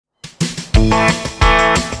What's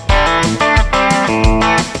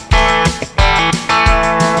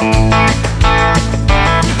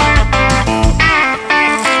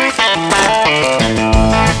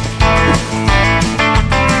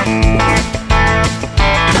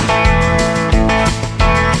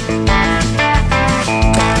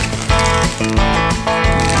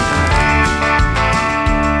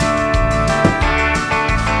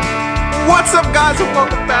up, guys, and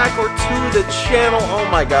welcome back to the channel. Oh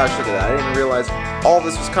my gosh, look at that. I didn't realize all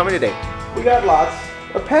this was coming today. We got lots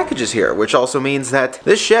of packages here, which also means that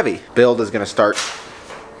this Chevy build is gonna start,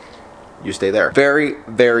 you stay there, very,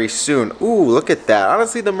 very soon. Ooh, look at that.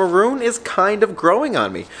 Honestly, the maroon is kind of growing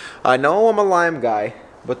on me. I know I'm a lime guy,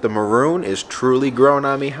 but the maroon is truly growing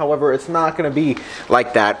on me. However, it's not gonna be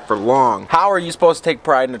like that for long. How are you supposed to take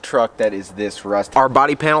pride in a truck that is this rusty? Our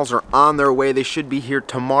body panels are on their way. They should be here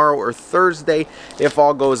tomorrow or Thursday if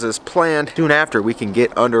all goes as planned. Soon after, we can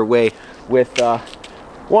get underway with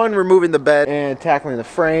one, removing the bed and tackling the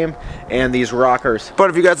frame and these rockers. But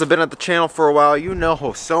if you guys have been at the channel for a while, you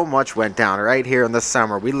know so much went down right here in the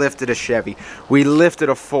summer. We lifted a Chevy, we lifted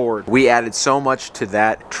a Ford, we added so much to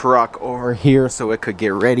that truck over here so it could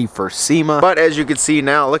get ready for SEMA. But as you can see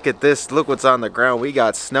now, look at this, look what's on the ground. We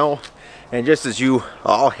got snow, and just as you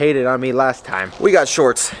all hated on me last time, we got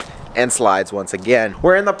shorts and slides once again.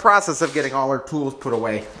 We're in the process of getting all our tools put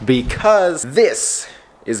away because this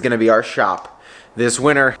is gonna be our shop this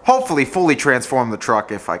winter. Hopefully fully transform the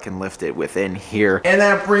truck if I can lift it within here. And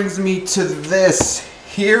that brings me to this.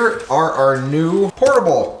 Here are our new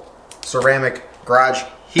portable ceramic garage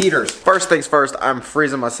heaters. First things first, I'm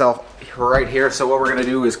freezing myself right here. So what we're gonna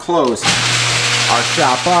do is close our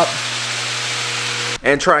shop up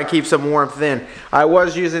and try and keep some warmth in. I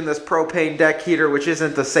was using this propane deck heater, which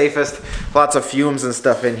isn't the safest. Lots of fumes and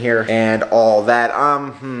stuff in here and all that.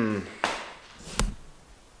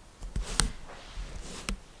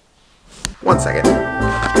 One second.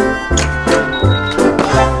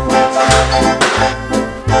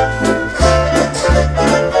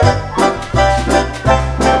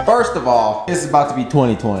 First of all, this is about to be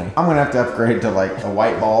 2020. I'm gonna have to upgrade to like the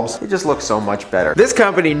white bulbs. It just looks so much better. This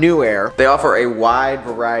company, New Air, they offer a wide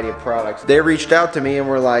variety of products. They reached out to me and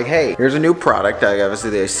were like, hey, here's a new product. Obviously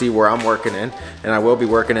they see where I'm working in, and I will be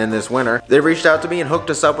working in this winter. They reached out to me and hooked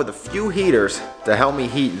us up with a few heaters to help me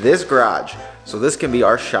heat this garage. So this can be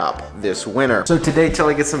our shop this winter. So today, till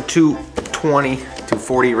I get some 220,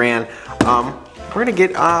 240 Rand, we're gonna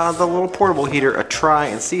get the little portable heater a try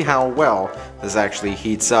and see how well this actually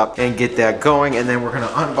heats up and get that going. And then we're gonna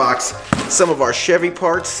unbox some of our Chevy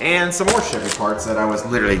parts and some more Chevy parts that I was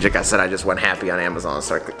literally, like I said, I just went happy on Amazon and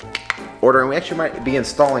started ordering. We actually might be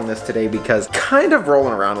installing this today because kind of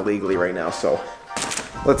rolling around illegally right now. So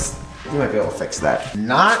you might be able to fix that.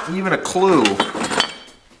 Not even a clue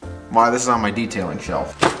why this is on my detailing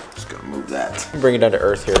shelf. Just gonna move that. Bring it down to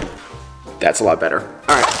earth here. That's a lot better.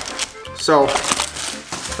 All right, so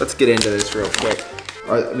let's get into this real quick.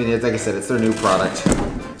 I mean, like I said, it's their new product.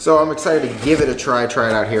 So I'm excited to give it a try it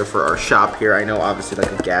out here for our shop here. I know obviously like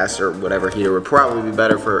a gas or whatever heater would probably be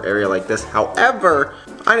better for an area like this. However,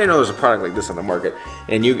 I didn't know there was a product like this on the market.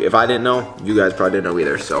 And if I didn't know, you guys probably didn't know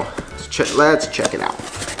either. So let's check it out.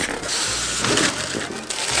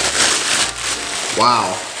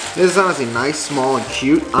 Wow. This is honestly nice, small, and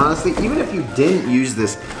cute. Honestly, even if you didn't use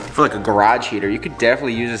this for like a garage heater, you could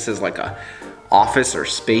definitely use this as like a office or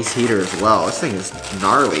space heater as well. This thing is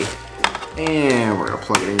gnarly. And we're gonna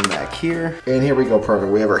plug it in back here. And here we go,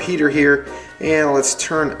 perfect. We have our heater here. And let's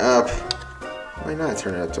turn up, why not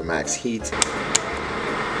turn it up to max heat?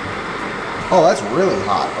 Oh, that's really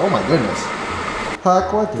hot. Oh my goodness.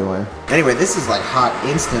 Huck, what doing? Anyway, this is like hot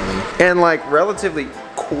instantly. And like relatively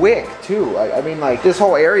quick too. I mean, like this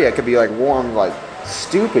whole area could be like warm like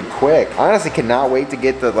stupid quick. I honestly cannot wait to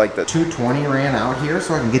get the 220 Rand out here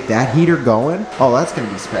so I can get that heater going. Oh, that's gonna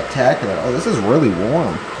be spectacular. Oh, this is really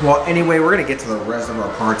warm. Well, anyway, we're gonna get to the rest of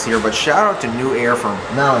our parts here, but shout out to New Air for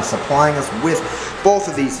not only supplying us with both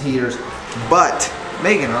of these heaters, but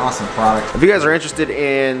making an awesome product. If you guys are interested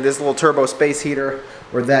in this little turbo space heater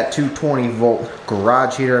or that 220 volt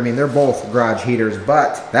garage heater, I mean, they're both garage heaters,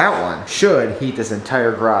 but that one should heat this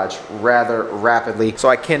entire garage rather rapidly. So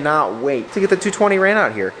I cannot wait to get the 220 Rand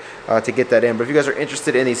out here to get that in. But if you guys are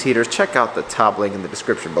interested in these heaters, check out the top link in the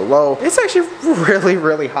description below. It's actually really,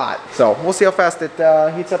 really hot. So we'll see how fast it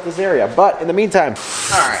heats up this area. But in the meantime,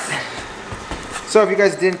 all right. So if you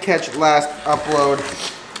guys didn't catch last upload,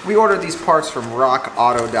 We ordered these parts from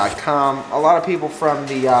rockauto.com. A lot of people from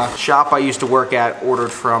the shop I used to work at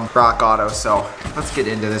ordered from Rock Auto, so let's get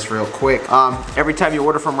into this real quick. Every time you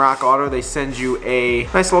order from Rock Auto, they send you a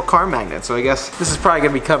nice little car magnet, so I guess this is probably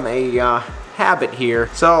gonna become a habit here.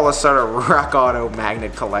 So let's start a Rock Auto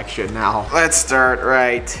magnet collection now. Let's start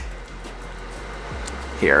right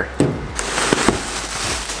here.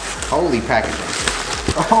 Holy packaging.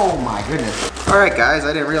 Oh my goodness. All right guys,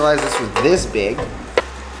 I didn't realize this was this big.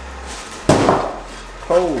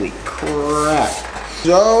 Holy crap.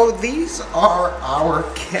 So these are our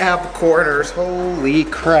cab corners. Holy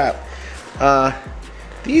crap.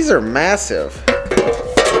 These are massive.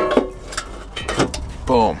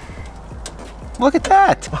 Boom. Look at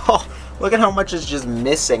that. Oh, look at how much is just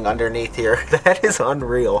missing underneath here. That is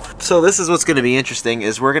unreal. So this is what's gonna be interesting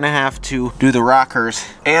is we're gonna have to do the rockers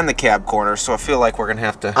and the cab corners. So I feel like we're gonna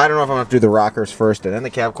have to, I don't know if I'm gonna have to do the rockers first and then the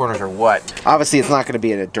cab corners or what. Obviously it's not gonna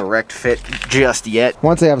be in a direct fit just yet.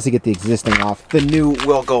 Once I obviously get the existing off, the new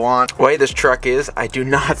will go on. The way this truck is, I do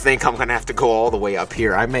not think I'm gonna have to go all the way up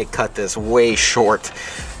here. I may cut this way short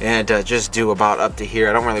and just do about up to here.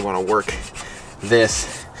 I don't really wanna work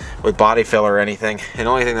this with body fill or anything. And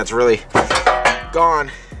the only thing that's really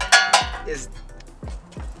gone is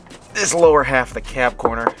this lower half of the cab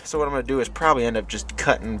corner. So what I'm gonna do is probably end up just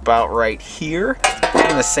cutting about right here.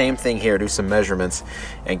 And the same thing here, do some measurements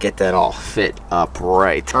and get that all fit up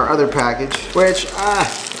right. Our other package, which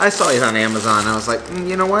I saw these on Amazon. I was like,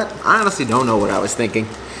 you know what? I honestly don't know what I was thinking.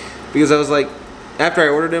 Because I was like, after I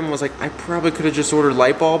ordered them, I was like, I probably could have just ordered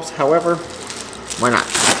light bulbs. However, why not?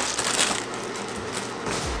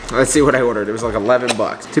 Let's see what I ordered. It was like 11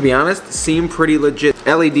 bucks. To be honest, seemed pretty legit.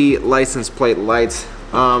 LED license plate lights.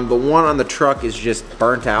 The one on the truck is just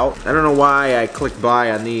burnt out. I don't know why I clicked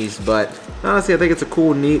buy on these, but honestly, I think it's a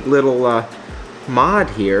cool, neat little mod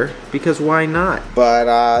here, because why not?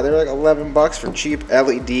 But they're like 11 bucks for cheap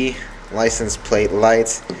LED license plate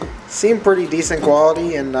lights. Seem pretty decent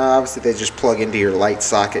quality, and obviously they just plug into your light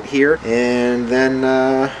socket here, and then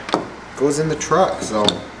goes in the truck, so.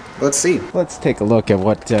 Let's see. Let's take a look at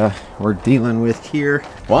what we're dealing with here.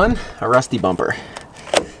 One, a rusty bumper.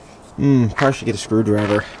 Probably should get a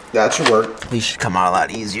screwdriver. That should work. These should come out a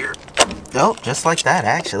lot easier. Oh, just like that,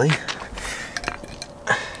 actually.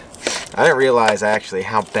 I didn't realize, actually,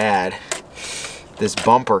 how bad this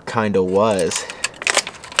bumper kind of was.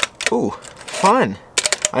 Ooh, fun.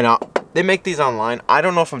 I know. They make these online. I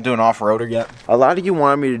don't know if I'm doing off-roader yet. A lot of you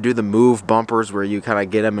wanted me to do the move bumpers where you kind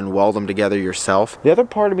of get them and weld them together yourself. The other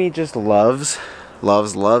part of me just loves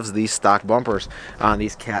these stock bumpers on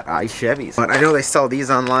these cat eye Chevys. But I know they sell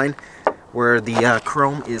these online where the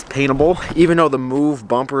chrome is paintable. Even though the move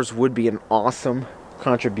bumpers would be an awesome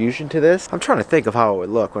contribution to this. I'm trying to think of how it would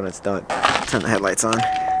look when it's done. Turn the headlights on.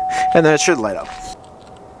 And then it should light up.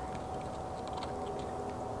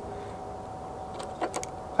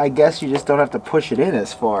 I guess you just don't have to push it in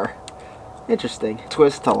as far. Interesting.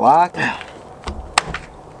 Twist to lock.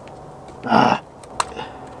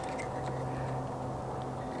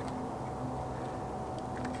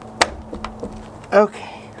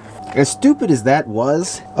 Okay. As stupid as that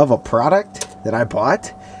was of a product that I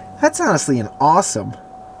bought, that's honestly an awesome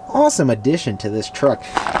addition to this truck.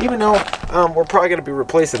 Even though we're probably going to be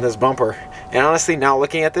replacing this bumper. And honestly, now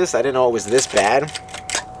looking at this, I didn't know it was this bad.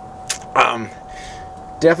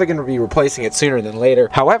 Definitely going to be replacing it sooner than later.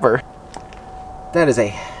 However, that is a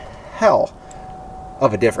hell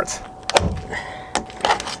of a difference.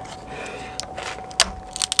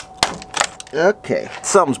 Okay,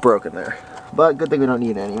 something's broken there, but good thing we don't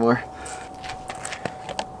need it anymore.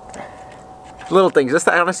 Little things. This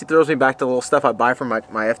honestly throws me back to the little stuff I buy from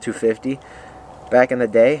my F-250 back in the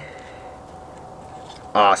day.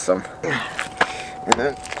 Awesome. And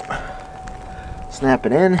then snap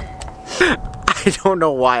it in. I don't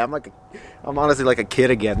know why. I'm honestly like a kid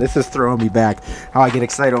again. This is throwing me back. How I get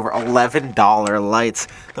excited over $11 lights.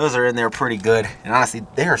 Those are in there pretty good. And honestly,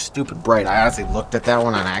 they are stupid bright. I honestly looked at that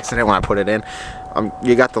one on accident when I put it in.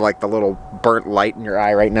 You got the little burnt light in your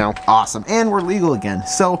eye right now. Awesome. And we're legal again.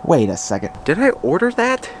 So wait a second. Did I order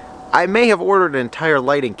that? I may have ordered an entire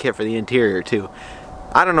lighting kit for the interior too.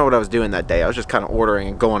 I don't know what I was doing that day. I was just kind of ordering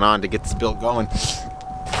and going on to get this build going.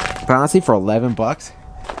 But honestly, for 11 bucks,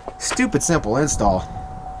 stupid simple install,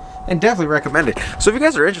 and definitely recommend it. So if you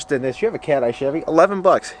guys are interested in this, you have a cat eye Chevy, 11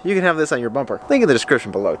 bucks, you can have this on your bumper. Link in the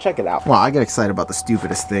description below. Check it out. Wow, I get excited about the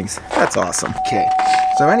stupidest things. That's awesome. Okay,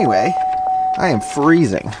 so anyway, I am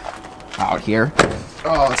freezing out here.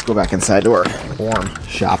 Oh, let's go back inside to our warm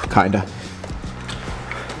shop, kinda.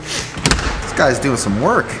 This guy's doing some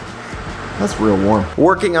work. That's real warm.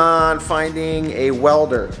 Working on finding a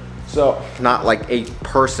welder. So not like a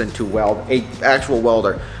person to weld, a actual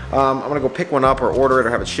welder. I'm gonna go pick one up or order it or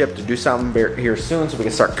have it shipped to do something here soon so we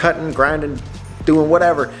can start cutting, grinding, doing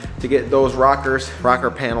whatever to get those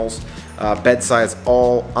rocker panels, bedsides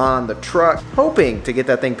all on the truck. Hoping to get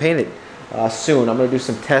that thing painted soon. I'm gonna do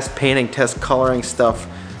some test painting, test coloring stuff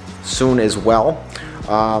soon as well.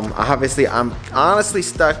 Obviously, I'm honestly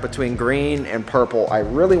stuck between green and purple. I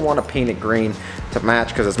really want to paint it green to match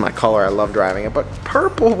because it's my color. I love driving it, but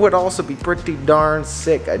purple would also be pretty darn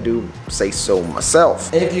sick. I do say so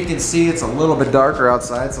myself. If you can see, it's a little bit darker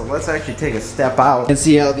outside, so let's actually take a step out and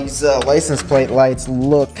see how these license plate lights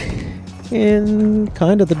look in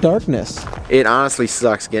kind of the darkness. It honestly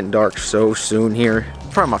sucks getting dark so soon here.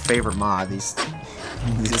 Probably my favorite mod, these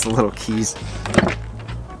little keys.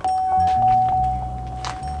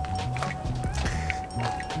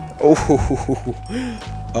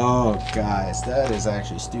 Oh guys, that is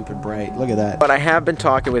actually stupid bright. Look at that. But I have been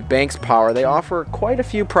talking with Banks Power. They offer quite a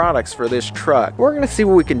few products for this truck. We're gonna see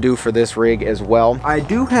what we can do for this rig as well. I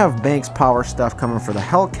do have Banks Power stuff coming for the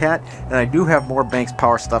Hellcat, and I do have more Banks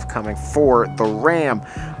Power stuff coming for the Ram.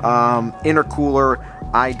 Intercooler,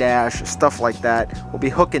 iDash, stuff like that. We'll be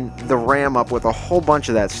hooking the Ram up with a whole bunch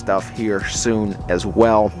of that stuff here soon as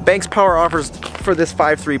well. Banks Power offers, for this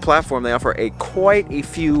 5.3 platform, they offer quite a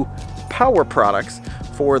few power products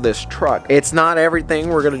for this truck. It's not everything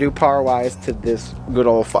we're gonna do power-wise to this good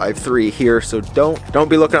old 5.3 here, so don't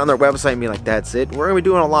be looking on their website and be like, that's it. We're gonna be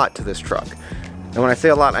doing a lot to this truck. And when I say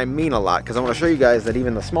a lot, I mean a lot, because I want to show you guys that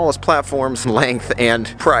even the smallest platforms, length and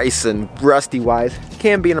price and rusty-wise,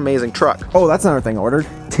 can be an amazing truck. Oh, that's another thing I ordered.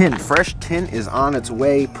 Tin. Fresh tin is on its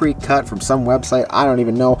way, pre-cut from some website. I don't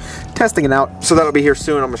even know. Testing it out. So that'll be here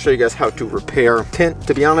soon. I'm going to show you guys how to repair tint.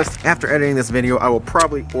 To be honest, after editing this video, I will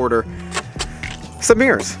probably order some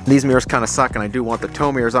mirrors. These mirrors kind of suck, and I do want the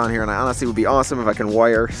tow mirrors on here, and I honestly would be awesome if I can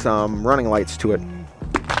wire some running lights to it.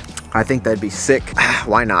 I think that'd be sick.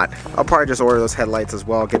 Why not? I'll probably just order those headlights as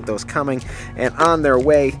well, get those coming and on their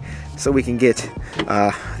way so we can get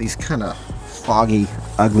these kind of foggy,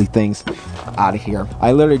 ugly things out of here.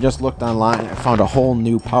 I literally just looked online and found a whole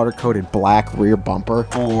new powder-coated black rear bumper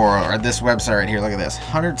for this website right here. Look at this,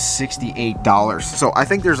 $168. So I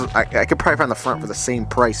think I could probably find the front for the same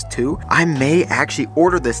price too. I may actually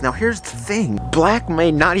order this. Now here's the thing, black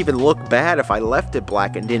may not even look bad if I left it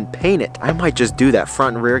black and didn't paint it. I might just do that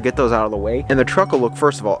front and rear, get those out of the way, and the truck will look,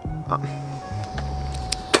 first of all,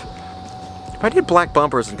 if I did black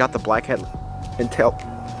bumpers and got the black head and tail,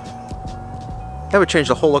 that would change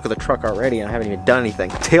the whole look of the truck already, and I haven't even done anything.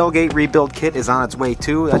 Tailgate rebuild kit is on its way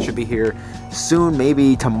too. That should be here soon,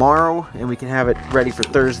 maybe tomorrow, and we can have it ready for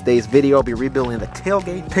Thursday's video. I'll be rebuilding the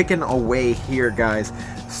tailgate, picking away here, guys.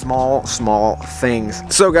 Small things.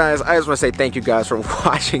 So guys, I just want to say thank you guys for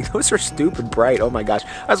watching. Those are stupid bright. Oh my gosh.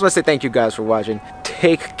 I just want to say thank you guys for watching.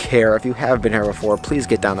 Take care. If you have been here before, please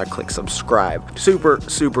get down there, click subscribe. Super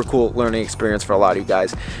cool learning experience for a lot of you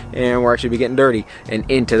guys. And we're actually be getting dirty and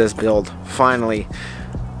into this build finally.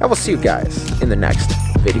 I will see you guys in the next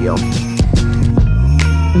video.